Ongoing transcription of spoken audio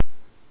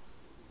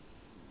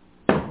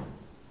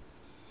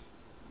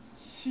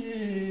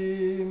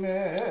심해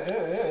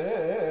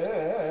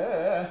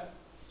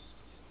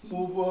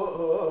무버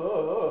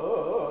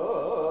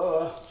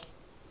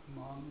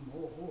만모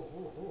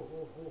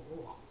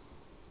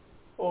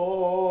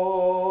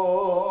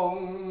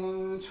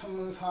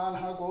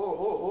청산하고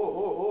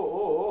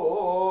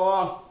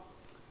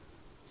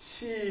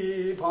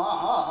시방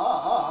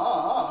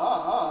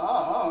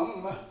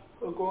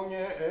허공에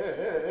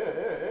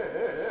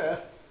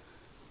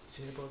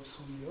제법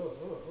소녀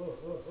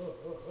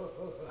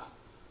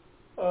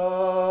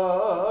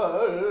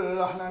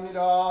하나니라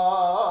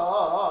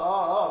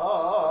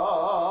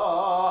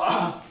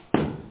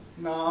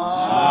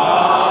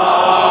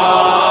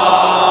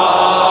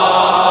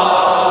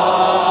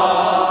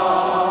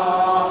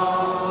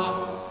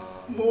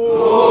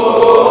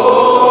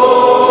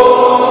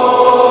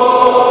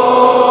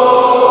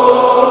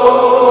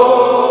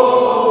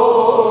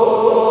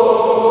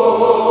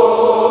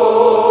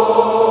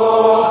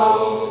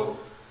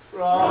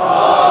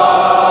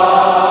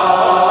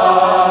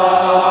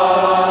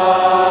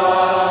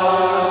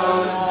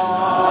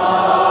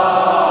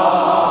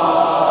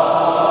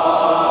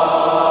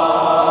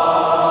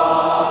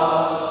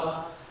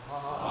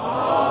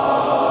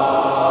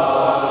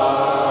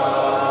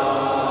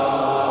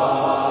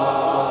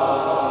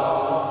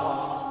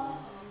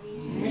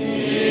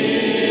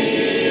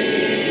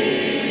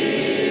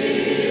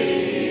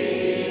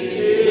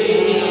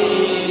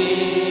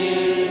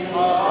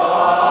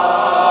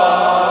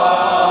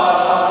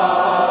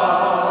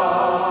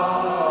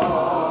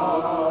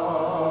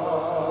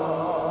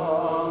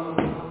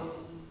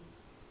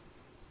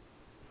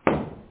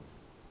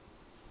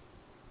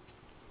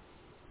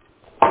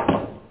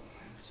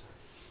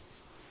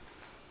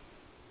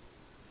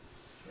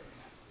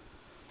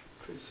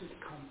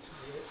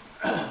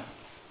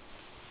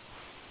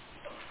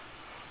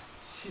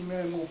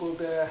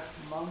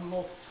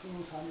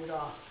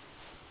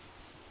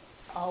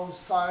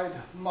Outside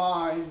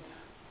mind,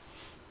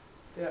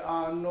 there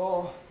are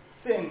no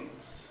things,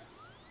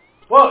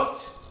 but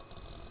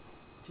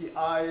the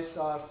eyes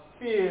are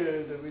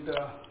filled with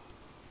the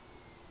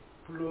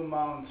blue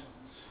mountains.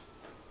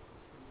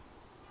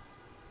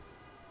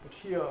 But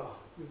here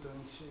you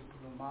don't see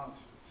blue mountains.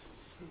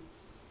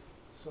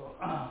 So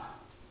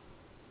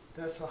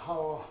that's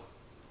how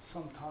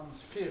sometimes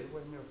feel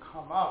when you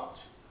come out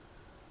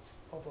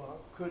of a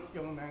good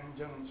Yongmaeng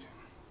Jeongjin.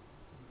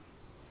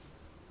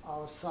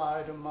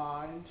 Outside the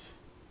mind,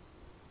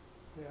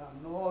 there are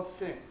no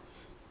things.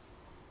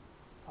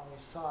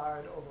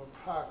 Outside of a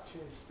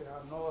practice, there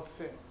are no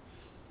things.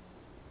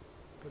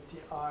 But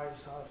the eyes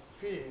are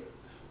filled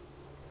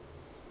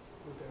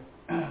with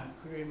the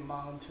green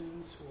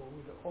mountains or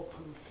with the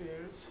open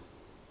fields,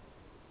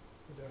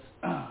 with the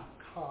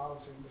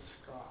clouds in the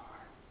sky.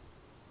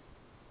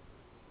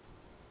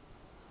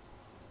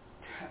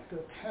 The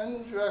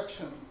 10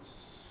 directions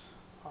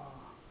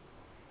are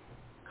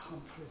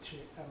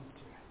completely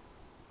empty.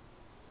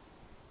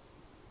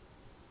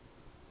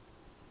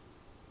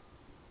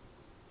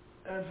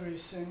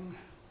 Everything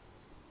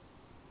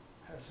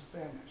has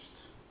vanished.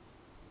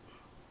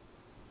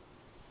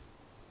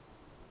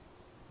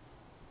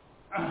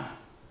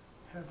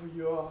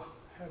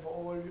 Have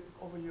all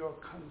of your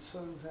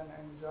concerns and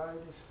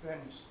anxieties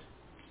vanished?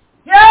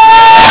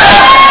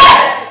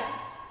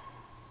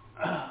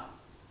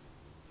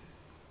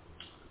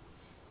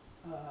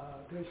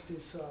 There's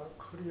this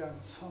Korean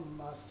Sun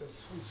master,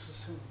 Samu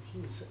Sunim.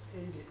 He's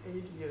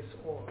 88 years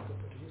old,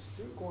 but he's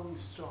still going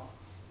strong.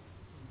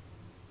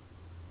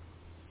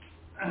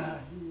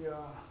 He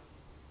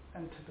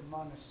entered the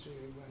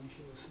monastery when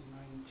he was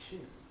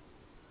 19.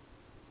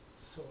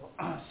 So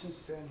since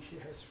then he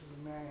has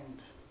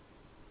remained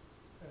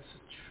as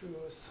a true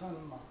Sun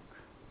monk.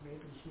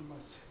 Maybe he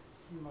must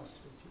be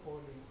the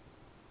only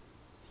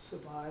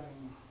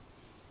surviving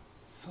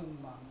Sun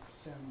monk,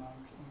 Zen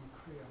monk in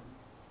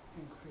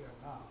Korea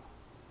now,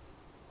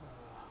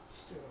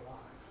 still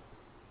alive.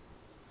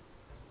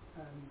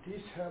 And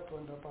this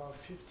happened about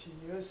 50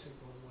 years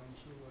ago when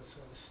he was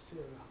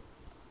still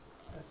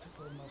at the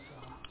Formosa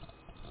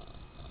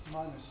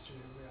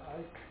monastery where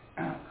I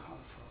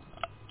come from.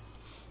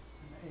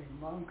 And a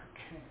monk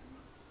came.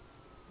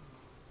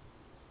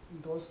 In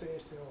those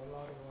days there were a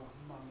lot of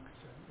monks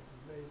and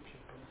lay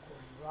people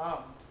going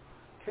around.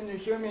 Can you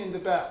hear me in the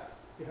back?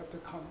 You have to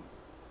come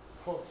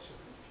close.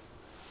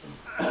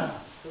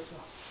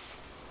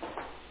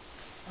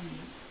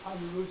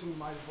 I'm losing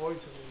my voice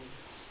a little.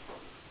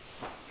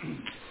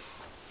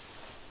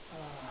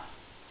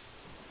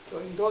 So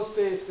in those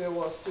days there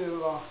was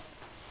still a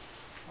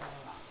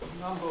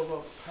number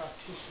of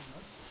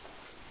practitioners,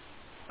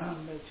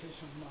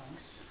 meditation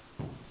monks,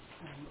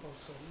 and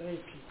also lay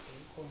people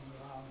going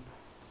around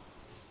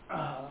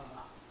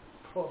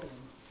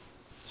probing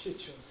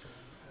teachers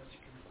and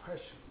asking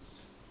questions,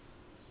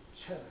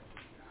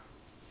 challenging them.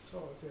 So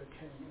there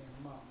came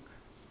a monk,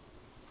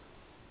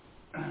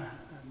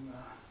 and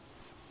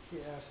he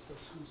asked the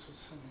Samu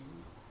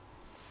Sunim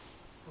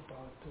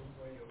about the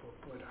way of a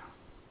Buddha.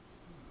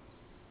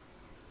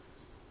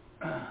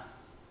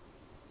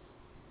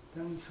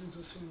 Then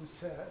Samu Sunim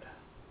said,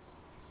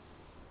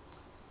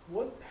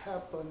 what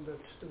happened to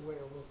the way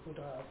of a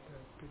Buddha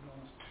that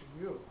belongs to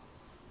you?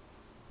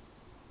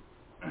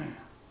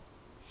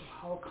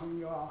 How come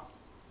you are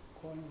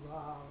going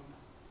around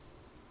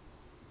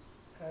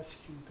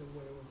asking the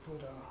way of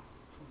Buddha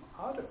from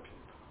other people?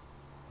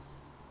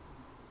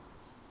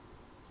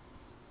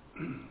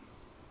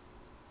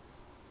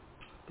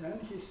 Then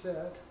he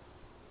said,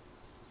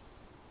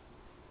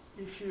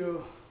 if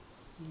you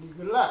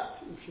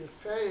neglect, if you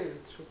fail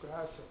to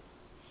grasp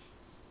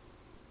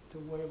the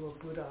way of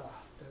Buddha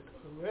that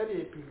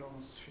already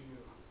belongs to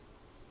you,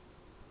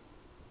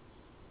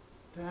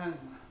 then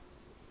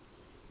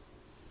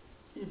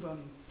even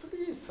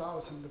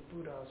 3,000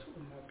 Buddhas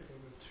will not be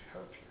able to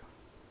help you.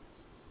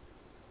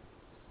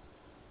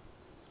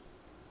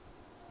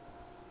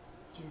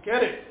 Do you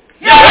get it?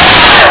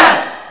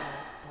 Yeah!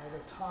 By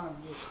the time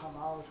you come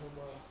out of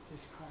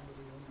this kind of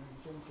Yongmaeng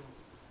Jeongjin,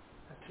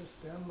 at least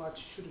that much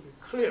should be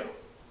clear.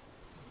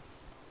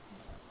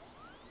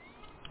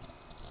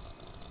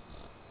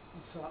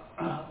 So,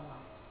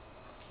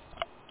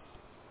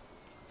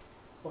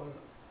 well,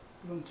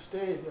 even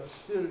today, there are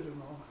still,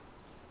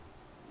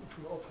 if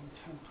you open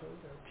temple,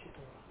 there are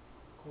people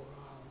go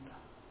around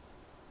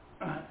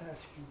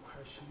asking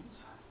questions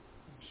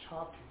and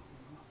shopping,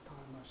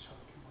 Dharma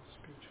shopping or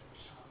spiritual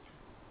shopping.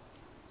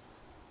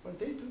 Well,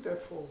 they do that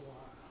for a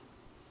while,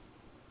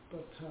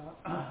 but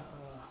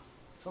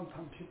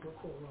sometimes people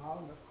go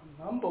around a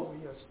number of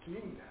years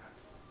doing that.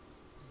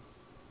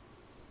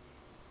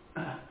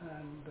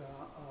 And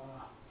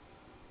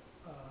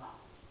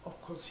of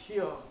course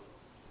here,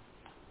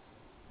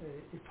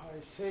 if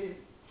I say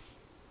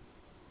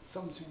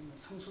something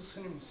Samu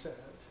Sunim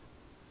said,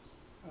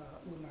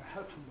 will not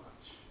help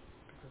much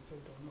because they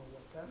don't know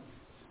what that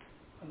means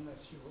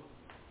unless you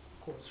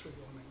go through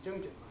Yongmaeng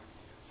Jeongjin like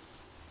this.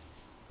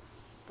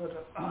 But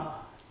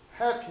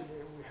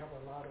happily, we have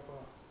a lot of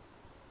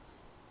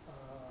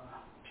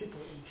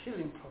people in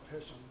healing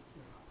profession,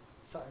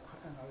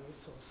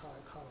 psychoanalysts or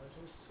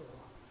psychologists or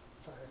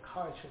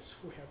psychiatrists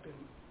who have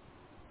been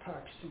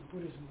practicing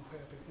Buddhism, who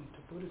have been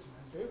into Buddhism,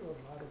 and they wrote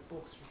a lot of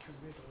books. You can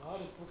read a lot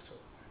of books of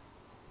them.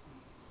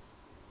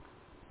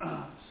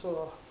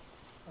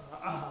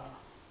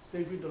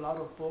 They read a lot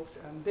of books,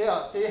 and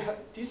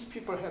these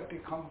people have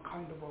become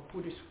kind of a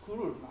Buddhist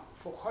guru now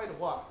for quite a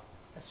while,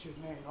 as you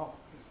may know.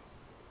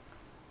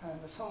 And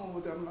some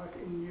of them, like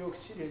in New York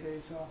City,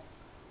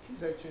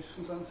 he's actually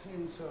Sun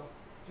Sin's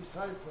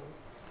disciple.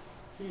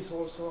 He's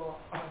also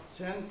a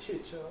Zen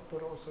teacher,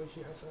 but also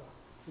he has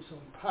his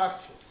own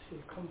practice. He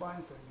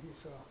combines them.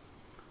 He's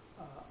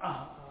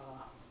I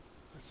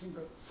think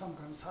some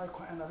kind of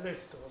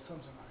psychoanalyst or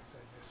something like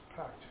that, his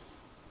practice.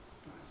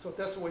 So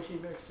that's why he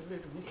makes a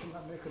living. He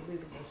cannot make a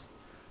living as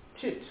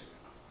teacher.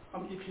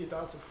 If he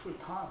does it full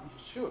time, he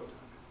should.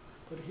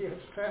 But he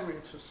has family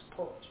to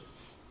support.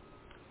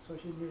 So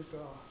he needs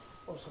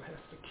also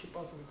has to keep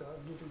up with the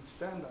living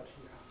standard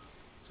here.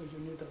 So you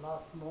need a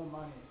lot more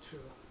money to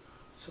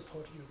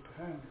support your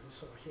family.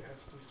 So he has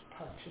this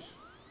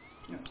practitioner.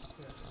 He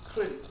has a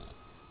clinic.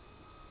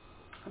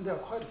 And there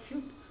are quite a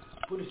few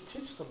Buddhist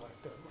teachers like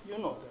that. You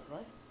know that,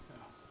 right?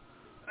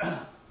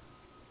 Yeah.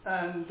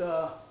 And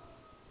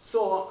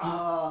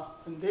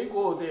and they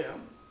go there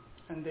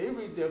and they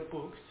read their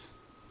books,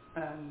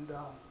 and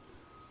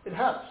it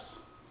helps.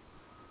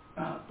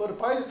 But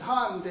by the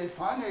time they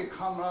finally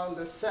come around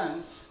the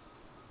sense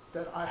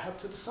that I have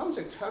to do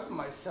something to help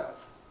myself,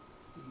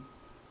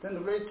 then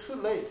they're way too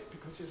late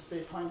because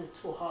they find it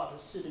too hard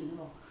sitting,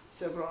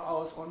 several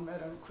hours on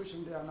mat and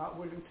cushion. They are not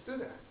willing to do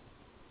that,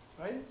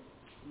 right?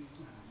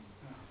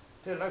 Yeah.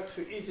 They like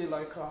to eat it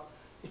like,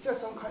 is there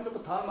some kind of a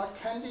Dharma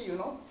candy,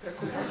 that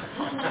could help?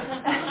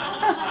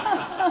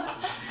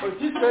 Or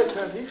this guy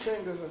said, he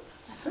came to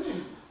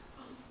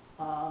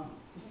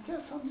is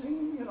there something,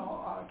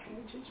 can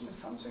you teach me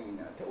something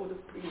that would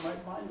bring my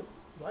mind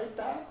right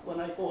back when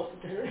I go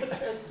there at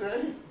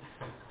X-ray?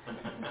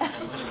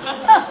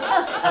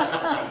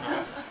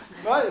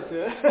 Right.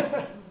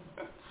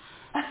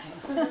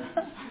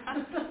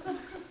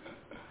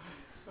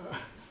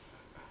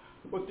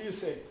 What do you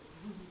say?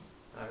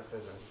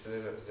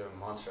 It's a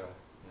mantra.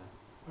 Yeah.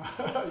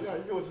 Yeah,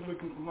 he was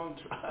looking for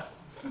mantra.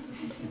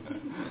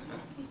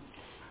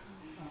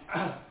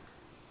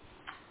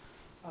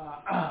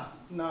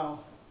 Now,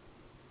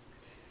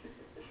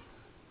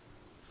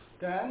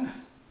 then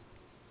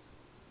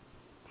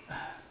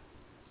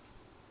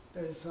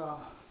there's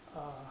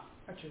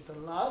actually the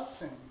last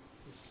thing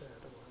he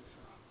said was,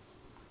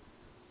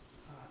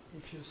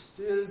 if you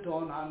still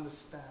don't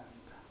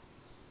understand,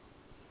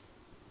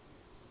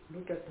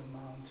 look at the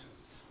mountains.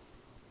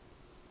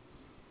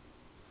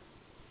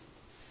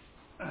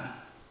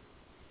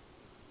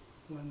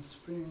 When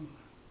spring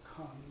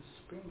comes,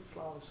 spring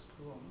flowers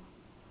bloom.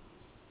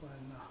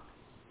 When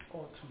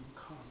autumn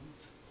comes,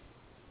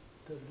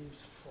 the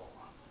leaves fall.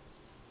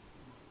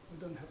 We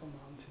don't have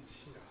mountains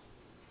here.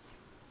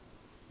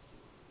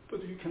 But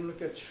you can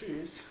look at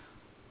trees.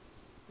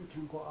 You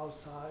can go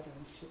outside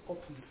and see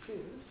open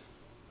fields,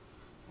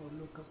 or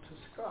look up to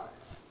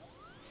skies.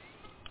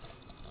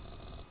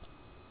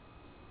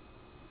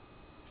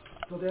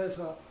 So there's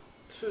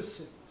two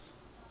things.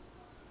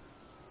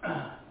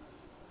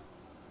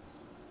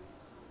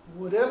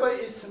 Whatever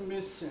is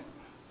missing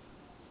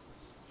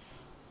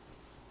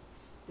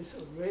is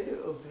already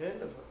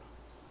available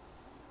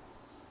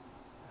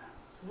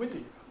with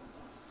you.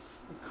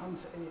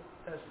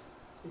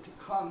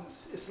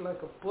 It's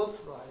like a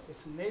birthright,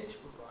 it's a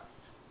native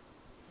right.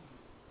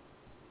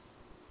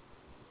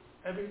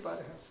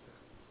 Everybody has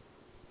that.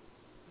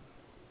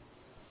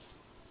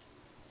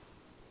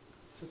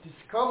 So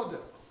discover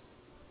that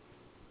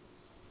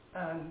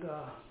and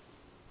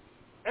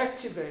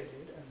activate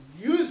it and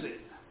use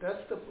it.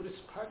 That's the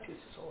Buddhist practice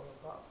is all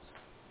about.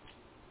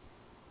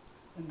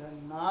 And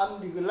then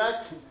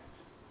non-neglecting it.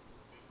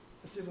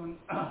 It's even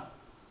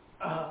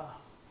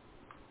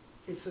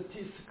it's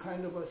this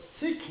kind of a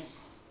seeking.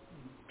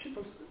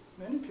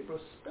 Many people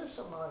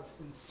specialize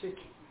in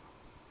seeking,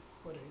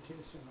 what it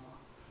is,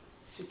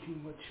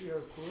 seeking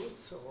material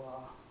goods,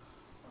 or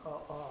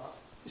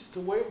it's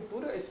the way of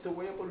Buddha. It's the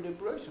way of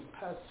liberation,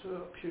 path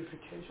to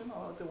purification,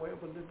 or the way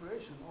of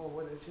liberation, or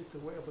whether it is the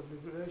way of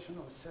liberation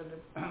or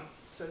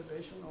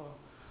salvation or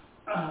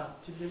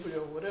delivery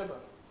or whatever.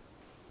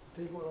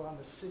 They go around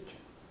the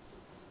seeking.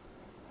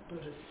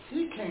 But the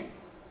seeking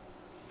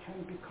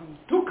can become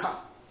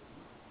dukkha.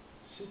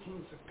 Seeking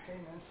is a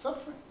pain and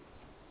suffering.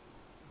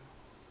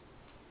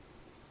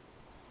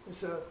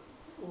 It's a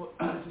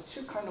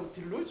kind of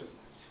delusion.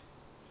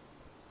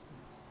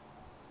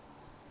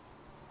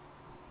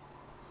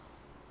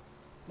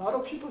 A lot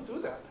of people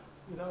do that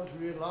without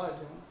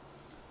realizing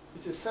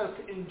it's a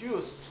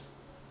self-induced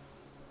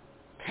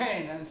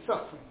pain and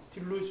suffering,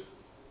 delusion.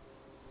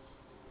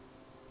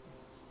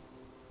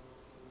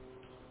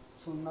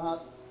 So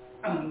now,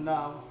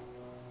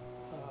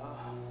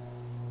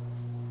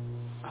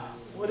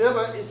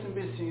 whatever is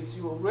missing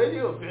is already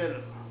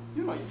available.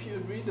 If you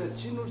read a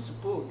Jinu's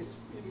book,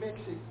 it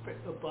makes it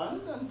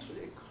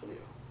abundantly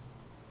clear.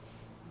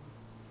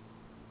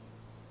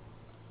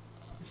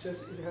 It says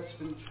it has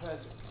been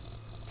tragic.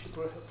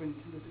 People have been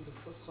deluded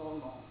for so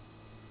long.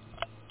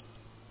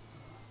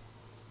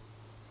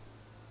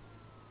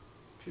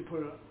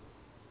 People,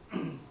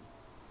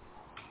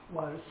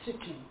 while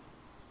seeking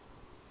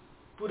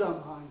Buddha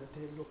mind,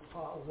 they look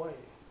far away,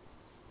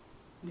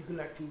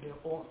 neglecting their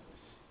own.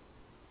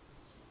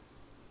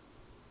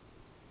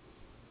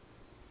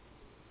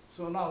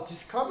 So now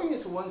discovering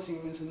is one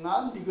thing, means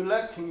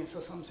non-neglecting is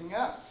something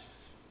else.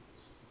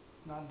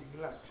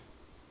 Non-neglect.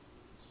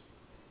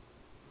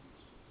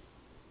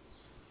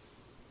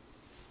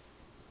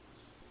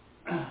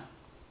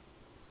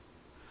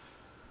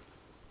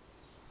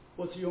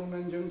 Was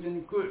Yongmaeng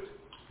Jeongjin good?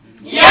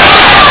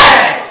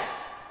 Yes!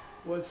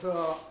 Was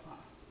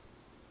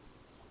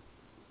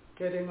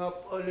getting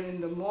up early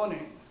in the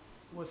morning,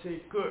 was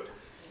it good?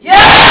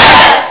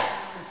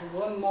 Yes! It's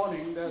one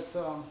morning that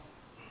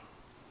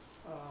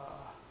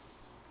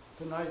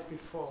the night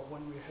before,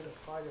 when we had a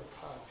fire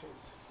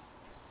practice,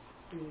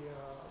 we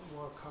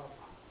woke up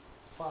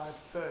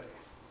 5:30.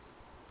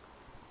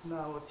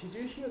 Now, did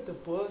you hear the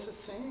birds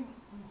sing?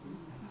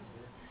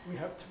 We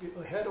have to be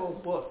ahead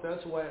of birds.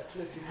 That's why at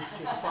least it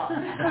is 5.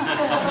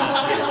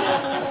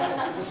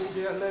 Because if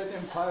they are late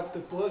in 5, the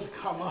birds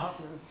come up.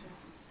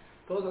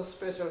 Those are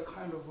special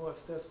kind of birds.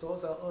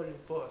 Those are early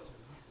birds.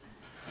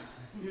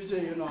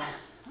 Usually,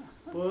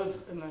 birds,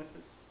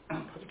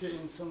 particularly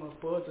in summer,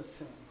 birds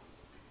sing.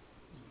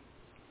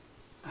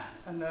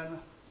 And then,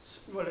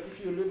 if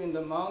you live in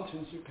the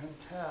mountains, you can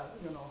tell,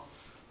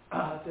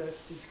 there's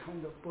this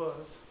kind of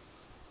birds.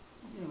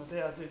 They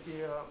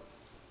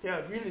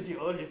are really the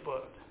early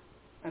bird.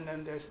 And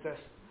then there's this,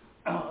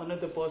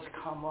 another birds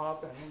come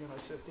up and,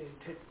 so they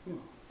take,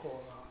 go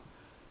around.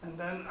 And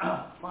then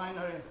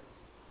finally,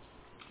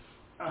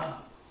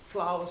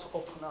 flowers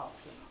open up,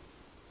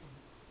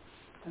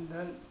 And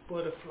then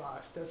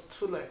butterflies, that's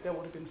too late. That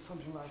would have been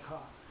something like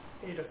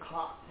 8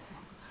 o'clock.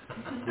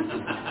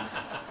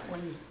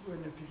 when you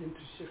begin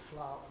to see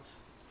flowers.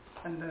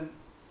 And then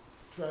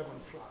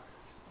dragonflies,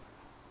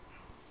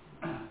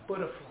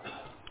 butterflies.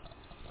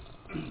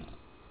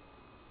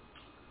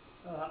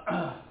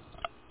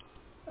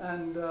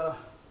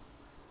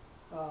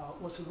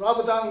 Was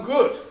Ramadan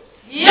good?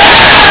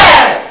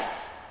 Yes!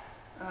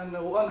 And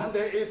the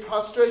 108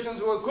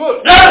 prostrations were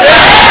good?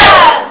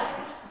 Yes!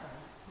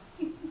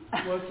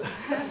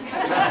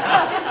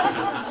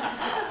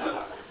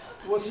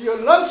 Was your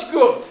lunch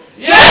good?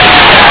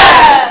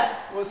 Yes!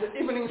 Was the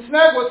evening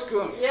snack was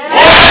good?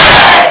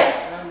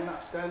 Yes! And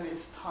then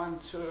it's time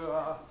to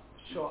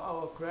show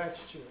our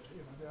gratitude.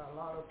 There are a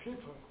lot of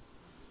people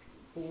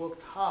who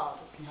worked hard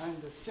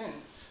behind the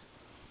scenes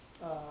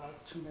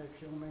to make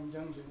Yongmaeng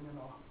Jeongjin,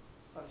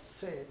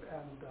 safe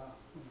and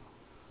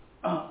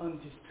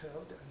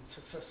undisturbed and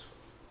successful.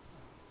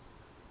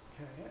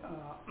 Okay.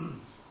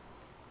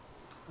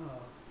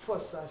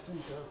 First, I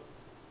think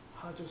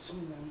Samu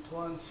Sunim and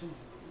Sunim,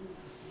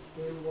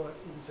 they were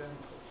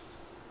examples.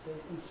 They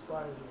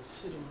inspired us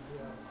sitting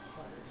there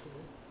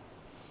quietly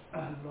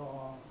and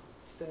long,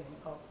 staying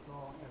up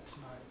long at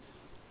night,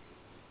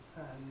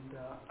 and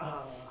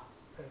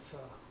as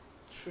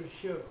true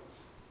heroes.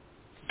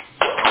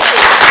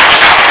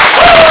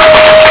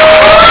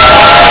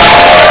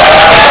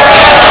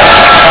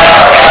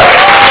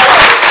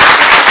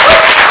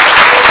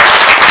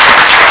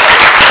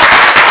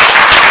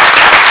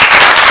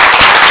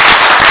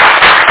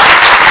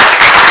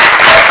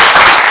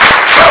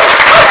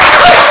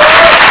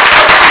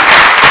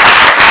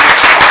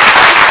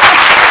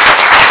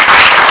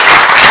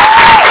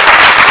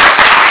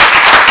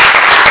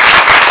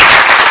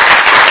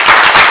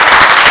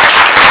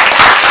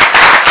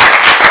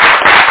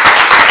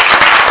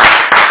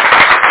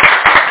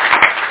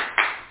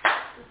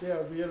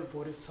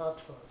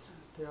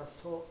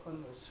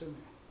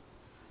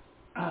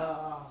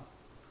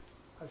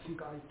 I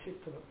think I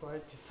picked the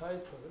right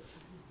disciples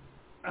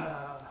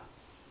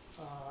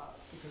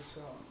because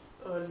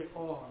early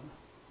on,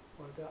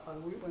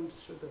 we went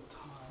through the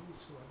times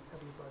when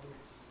everybody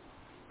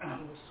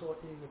was so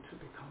eager to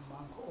become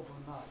monk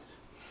overnight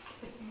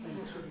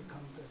and to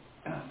become the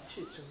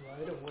teacher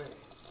right away,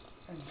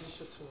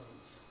 ambitious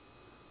ones.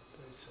 So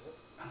it's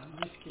a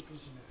risky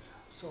business.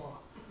 So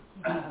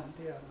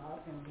they are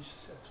not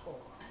ambitious at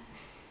all.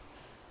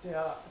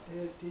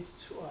 These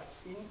two are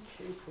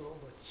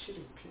incapable of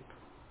cheating people.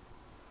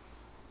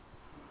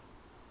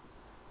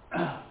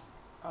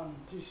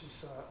 This is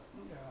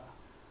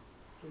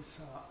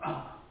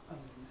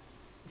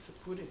it's a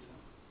Buddhism.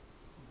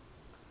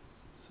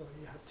 So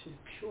you have to be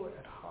pure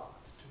at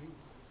heart doing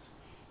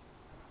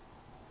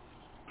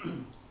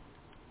this.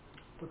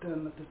 But then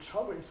the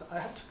trouble is I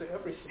have to do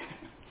everything.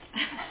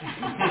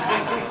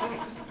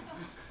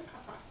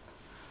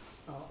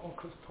 Of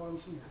course,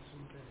 Thompson has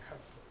been very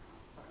helpful.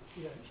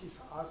 He's an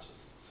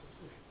artist, so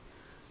he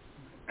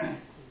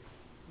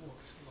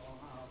works long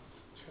hours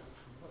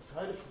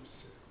aside from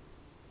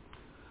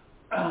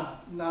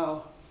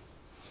now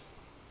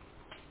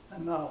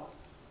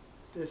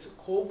there's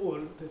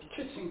Kobul, the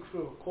kitchen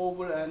crew,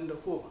 Kobul and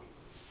who?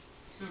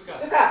 Suka.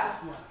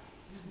 Yeah.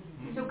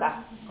 Suka.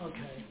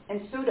 Okay. And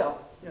Sudo.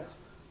 Yeah.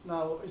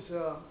 Now it's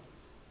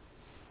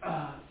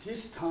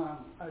this time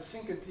I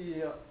think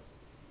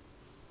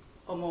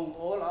among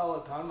all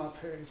our Dharma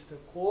parents, the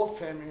Go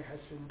family has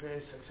been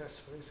very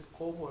successful. It's a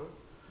Kobul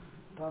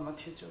Dharma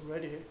teacher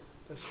already.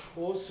 There's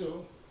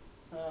also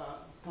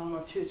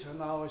Dharma teacher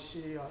now.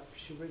 She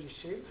really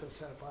shaved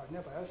herself. I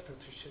never asked her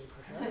to shave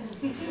her hair.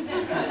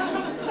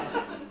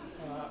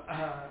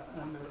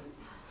 and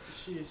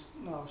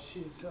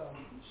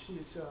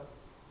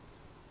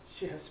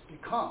she has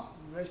become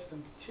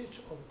resident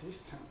teacher of this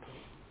temple,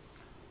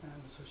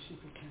 and so she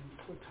became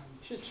full-time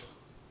teacher.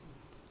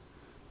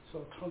 So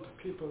Toronto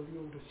people,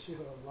 you would see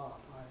her a lot.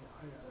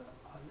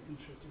 I'll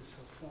introduce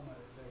her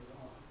formally later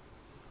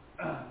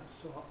on.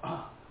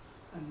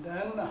 And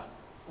then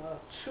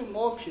two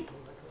more people,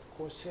 like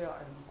Kosea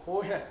and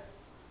Kohe,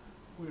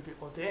 will be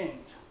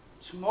ordained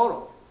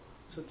tomorrow.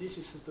 So this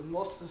is the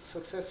most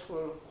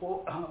successful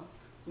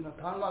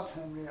Dharma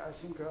family. I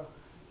think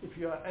if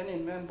you are any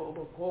member of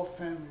a Go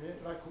family,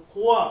 like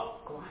Goa.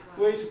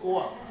 Where is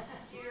Goa?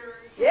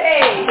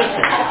 Yay!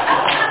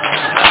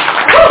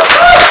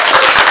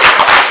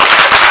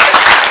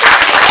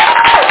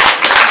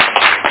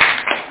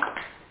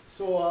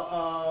 So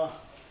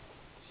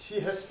she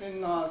has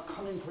been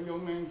coming for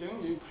Yongmaeng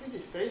Jeongjin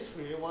pretty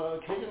faithfully, while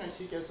occasionally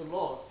she gets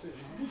lost.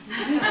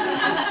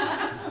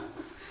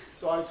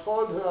 So I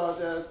told her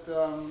that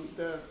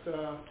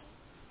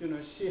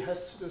she has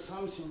to do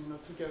something,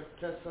 to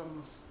get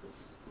some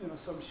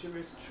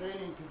serious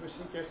training before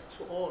she gets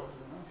too old,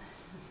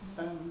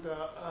 and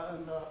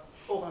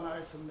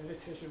organize a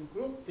meditation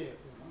group there,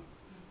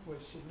 where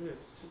she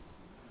lives.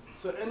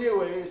 So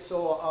anyway,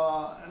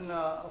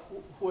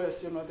 who else?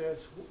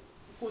 There's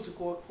who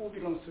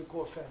belongs to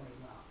Go family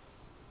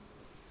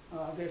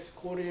now? There's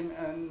Korean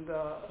and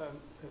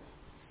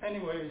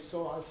anyway. So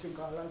I think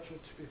I'd like you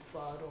to be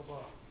proud of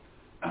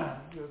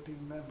you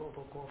being member of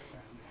a Go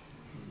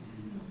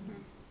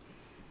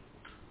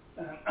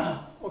family.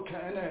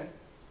 Okay, and then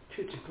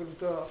teaching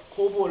the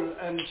Kobul,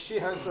 and she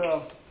has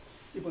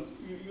even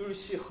you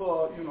see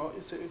her.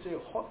 It's a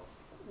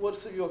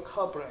what's your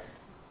car brand?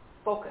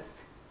 Focus.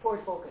 Ford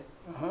Focus.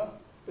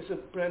 Is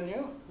it brand new?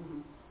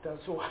 Mm-hmm.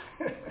 That's why.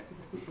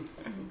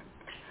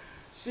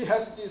 She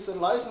has this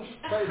license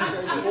plate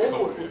that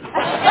Kobul. You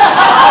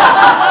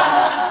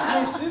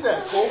see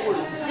that Kobul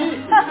is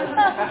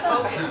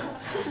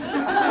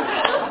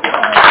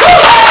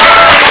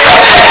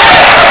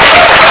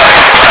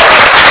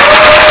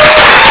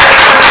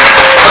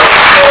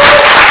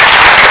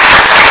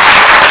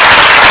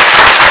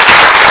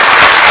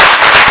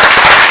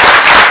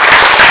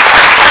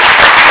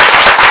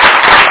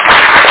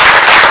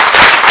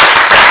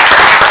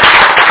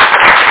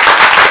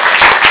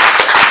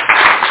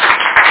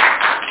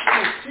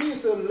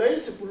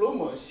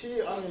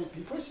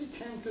before she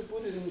came to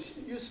Buddhism,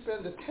 you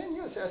spent 10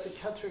 years as a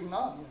Catholic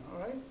nun,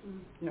 right? Mm.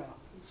 Yeah.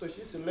 So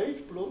she's a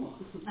late bloomer.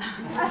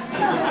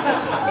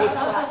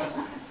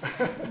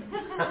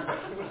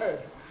 Right.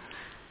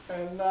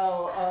 And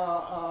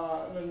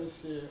now, let me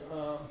see.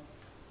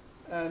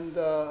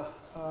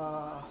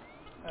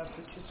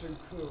 After kitchen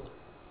crew,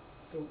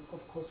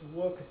 of course,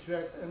 work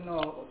direct. And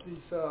now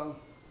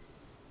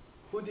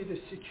who did the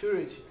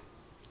security?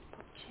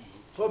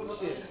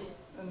 Popchi.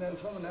 And then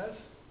someone else?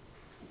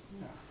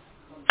 Yeah.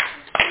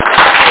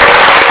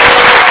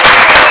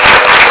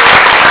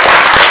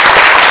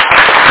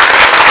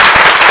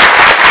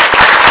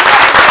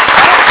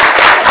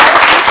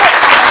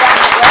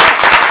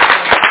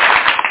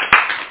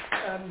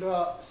 And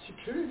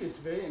security is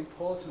very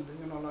important.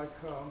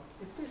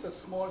 If there's a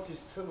small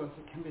disturbance,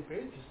 it can be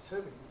very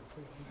disturbing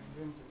for your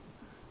mind.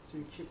 So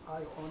you keep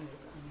eye on it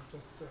and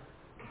just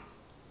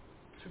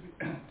to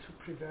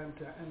prevent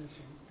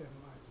anything that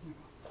might,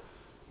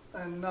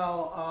 And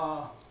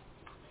now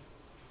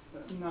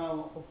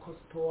now, of course,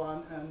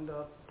 Toan and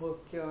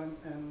Bokyeong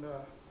and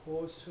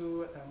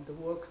Gosu and the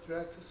work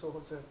directors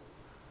over there,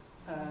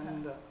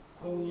 and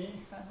Hongyi,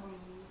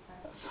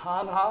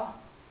 Sana,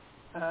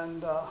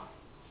 and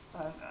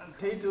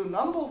they do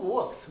number of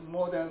works,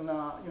 more than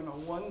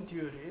one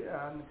duty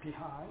and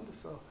behind.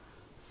 So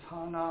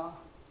Sana,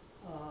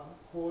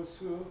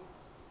 Gosu,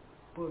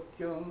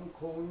 Bokyeong,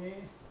 Hongyi,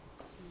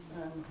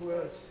 and who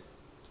else?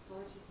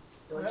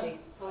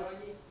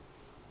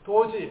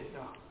 Doji,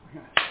 yeah.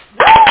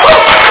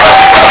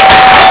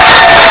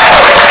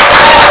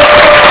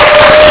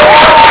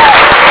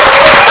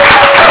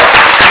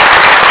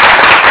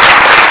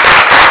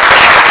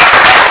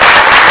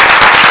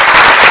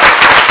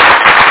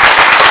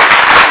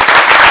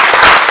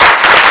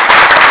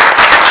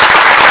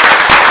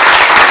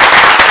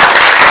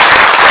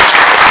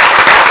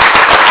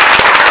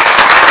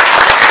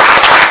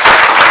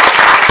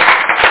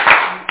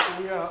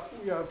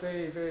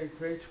 Very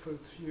grateful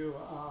to you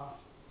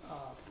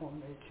for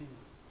making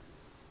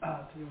the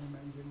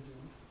Yongmaeng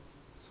Jeongjin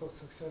so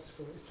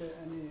successful. Is there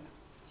any?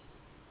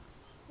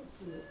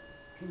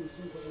 Can you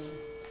think of any?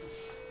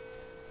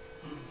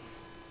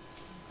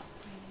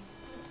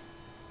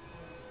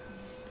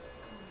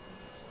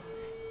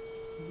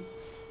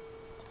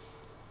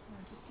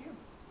 Just you.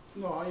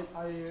 No, I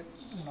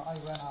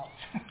ran out.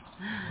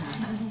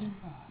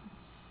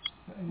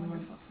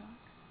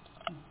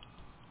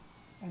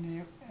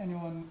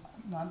 Anyone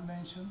not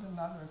mentioned and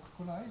not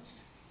recognized?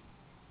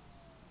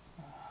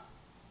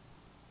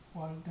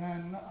 Well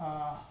then,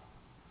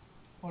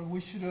 we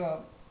should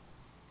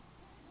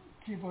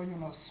give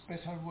a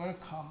special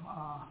welcome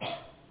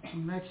to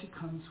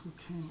Mexicans who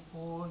came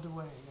all the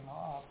way.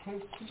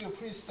 Could you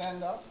please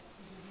stand up?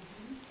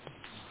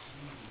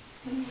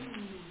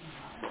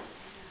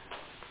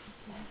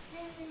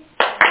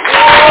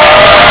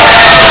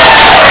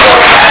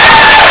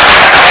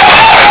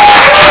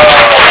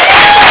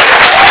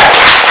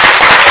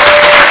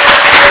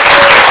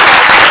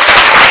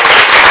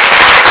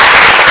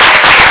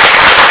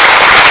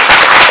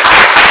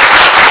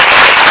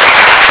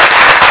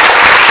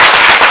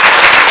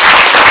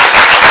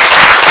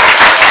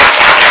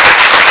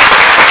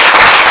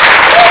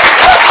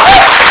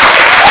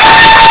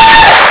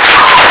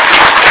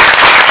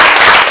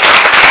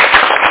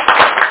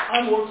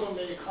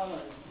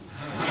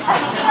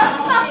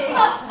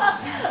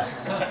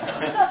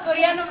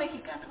 Coreano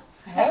mexicano.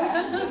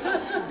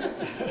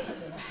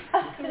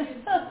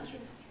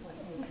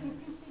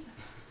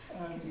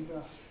 And I think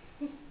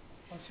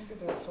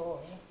that's all.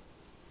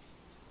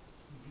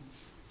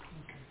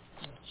 Okay.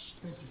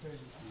 Thank you very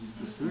much.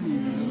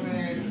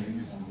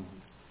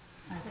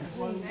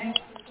 What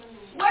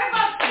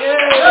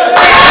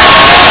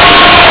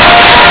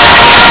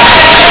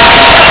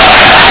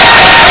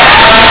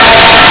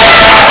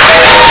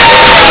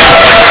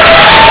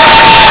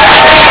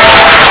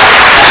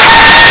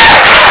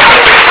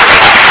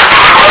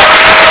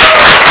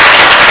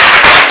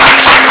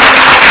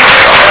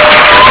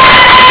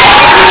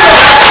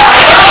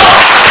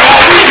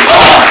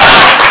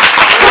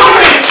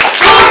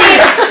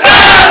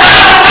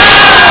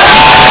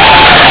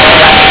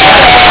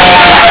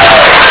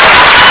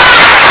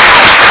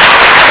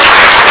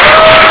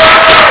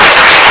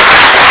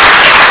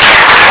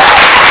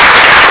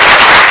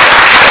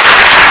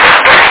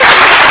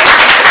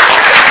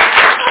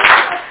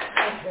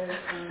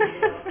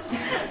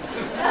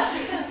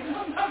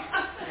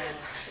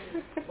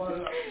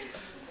about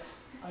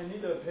I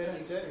need a pen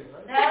and Jerry,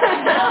 right?